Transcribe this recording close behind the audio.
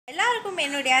எல்லாருக்கும்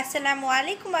என்னுடைய அஸ்ஸலாமு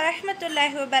அலைக்கும்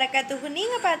வரஹ்மத்துல்லாஹி வபரகாத்துஹு.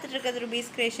 நீங்கள் பார்த்துட்டு இருக்கிறது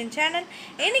ரூபீஸ் கிரியேஷன் சேனல்.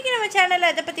 இன்றைக்கி நம்ம சேனலில்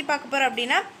எதை பற்றி பார்க்க போகிறோம்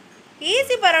அப்படின்னா,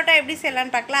 ஈஸி பரோட்டா எப்படி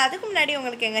செய்யலான்னு பார்க்கலாம். அதுக்கு முன்னாடி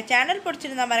உங்களுக்கு எங்கள் சேனல்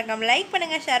பிடிச்சிருந்தா மறக்காம லைக்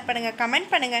பண்ணுங்கள், ஷேர் பண்ணுங்கள், கமெண்ட்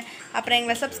பண்ணுங்கள். அப்புறம்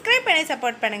எங்களை சப்ஸ்கிரைப் பண்ணி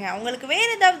சப்போர்ட் பண்ணுங்கள். உங்களுக்கு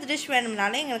வேறு ஏதாவது டிஷ்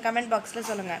வேணும்னாலும் எங்களுக்கு கமெண்ட் பாக்ஸில்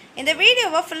சொல்லுங்கள். இந்த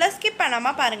வீடியோவை ஃபுல்லாக ஸ்கிப்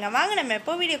பண்ணாமல் பாருங்கள். வாங்க நம்ம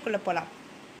இப்போ வீடியோக்குள்ளே போகலாம்.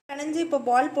 கலைஞ்சி இப்போ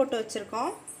பால் போட்டு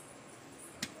வச்சுருக்கோம்.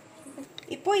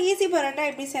 இப்போது ஈஸி பரோட்டா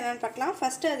எப்படி செய்யலான்னு பார்க்கலாம்.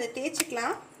 ஃபஸ்ட்டு அதை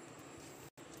தேய்ச்சிக்கலாம்.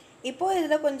 இப்போது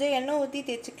இதில் கொஞ்சம் எண்ணெய் ஊற்றி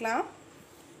தேய்ச்சிக்கலாம்.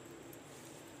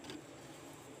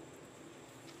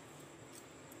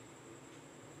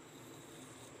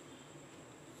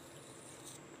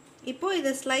 இப்போது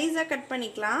இதை ஸ்லைஸாக கட்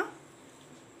பண்ணிக்கலாம்.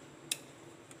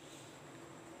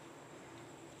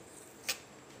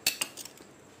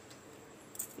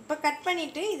 இப்போ கட்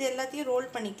பண்ணிவிட்டு இது எல்லாத்தையும் ரோல்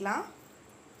பண்ணிக்கலாம்.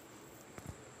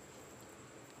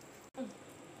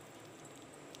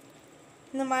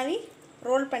 இந்த மாதிரி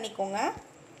ரோல் பண்ணிக்கோங்க.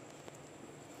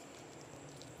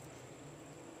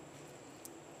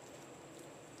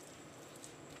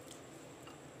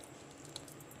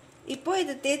 இப்போ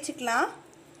இதை தேய்ச்சிக்கலாம்.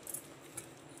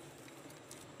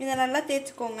 இதை நல்லா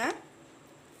தேய்ச்சிக்கோங்க.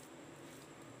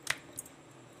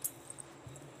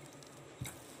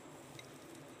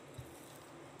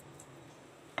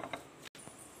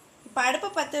 இப்போ அடுப்பை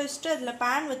பற்ற வச்சுட்டு அதில்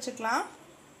பேன் வச்சுக்கலாம்.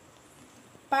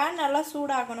 பேன் நல்லா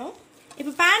சூடாகணும்.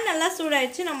 இப்போ பேன் நல்லா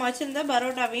சூடாயிடுச்சு. நம்ம வச்சுருந்த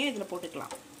பரோட்டாவையும் இதில்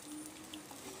போட்டுக்கலாம்.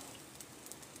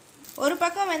 ஒரு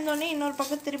பக்கம் வெந்தோடனே இன்னொரு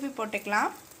பக்கம் திருப்பி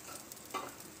போட்டுக்கலாம்.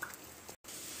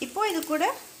 இப்போ இது கூட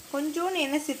கொஞ்சோண்டு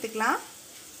எண்ணெய் சேர்த்துக்கலாம்.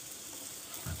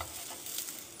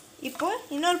 இப்போ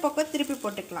இன்னொரு பக்கம் திருப்பி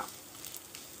போட்டுக்கலாம்.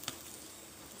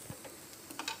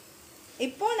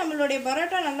 இப்போ நம்மளுடைய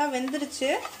பரோட்டா நல்லா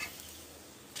வெந்துருச்சு.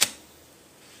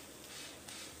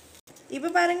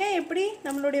 இப்போ பாருங்கள் எப்படி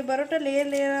நம்மளுடைய பரோட்டா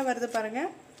லேயர் லேயராக வருது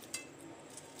பாருங்கள்.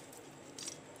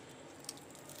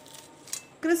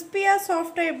 கிறிஸ்பியாக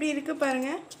சாஃப்டாக எப்படி இருக்குது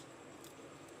பாருங்கள்.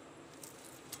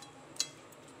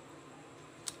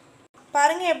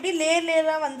 பாருங்கள் எப்படி லேயர்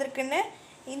லேயராக வந்திருக்குன்னு.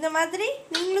 இந்த மாதிரி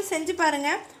நீங்களும் செஞ்சு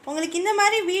பாருங்கள். உங்களுக்கு இந்த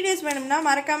மாதிரி வீடியோஸ் வேணும்னா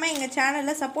மறக்காமல் எங்கள்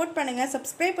சேனலை சப்போர்ட் பண்ணுங்கள்,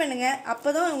 சப்ஸ்கிரைப் பண்ணுங்கள். அப்போ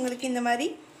தான் உங்களுக்கு இந்த மாதிரி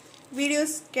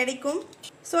வீடியோஸ் கிடைக்கும்.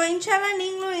 ஸோ இன்ஷால்லா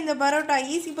நீங்களும் இந்த பரோட்டா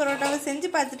ஈஸி பரோட்டாவை செஞ்சு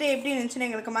பார்த்துட்டு எப்படி இருந்துச்சுன்னு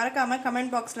எங்களுக்கு மறக்காமல்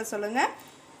கமெண்ட் பாக்ஸில் சொல்லுங்கள்.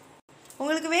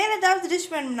 உங்களுக்கு வேறு ஏதாவது டிஷ்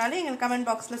வேணும்னாலும் எங்களுக்கு கமெண்ட்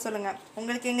பாக்ஸில் சொல்லுங்கள்.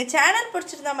 உங்களுக்கு எங்கள் சேனல்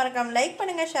பிடிச்சிருந்தா மறக்காமல் லைக்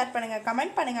பண்ணுங்கள், ஷேர் பண்ணுங்கள்,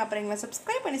 கமெண்ட் பண்ணுங்கள். அப்புறம் எங்களை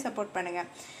சப்ஸ்கிரைப் பண்ணி சப்போர்ட் பண்ணுங்கள்.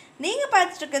 நீங்கள்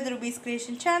பார்த்துட்டு இருக்கிறது ரூபீஸ்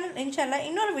கிரியேஷன் சேனல். இன்ஷால்லா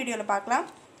இன்னொரு வீடியோவில் பார்க்கலாம்.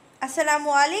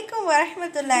 அஸ்ஸலாமு அலைக்கும்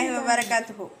வரஹ்மத்துல்லாஹி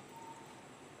வபரகாத்துஹு.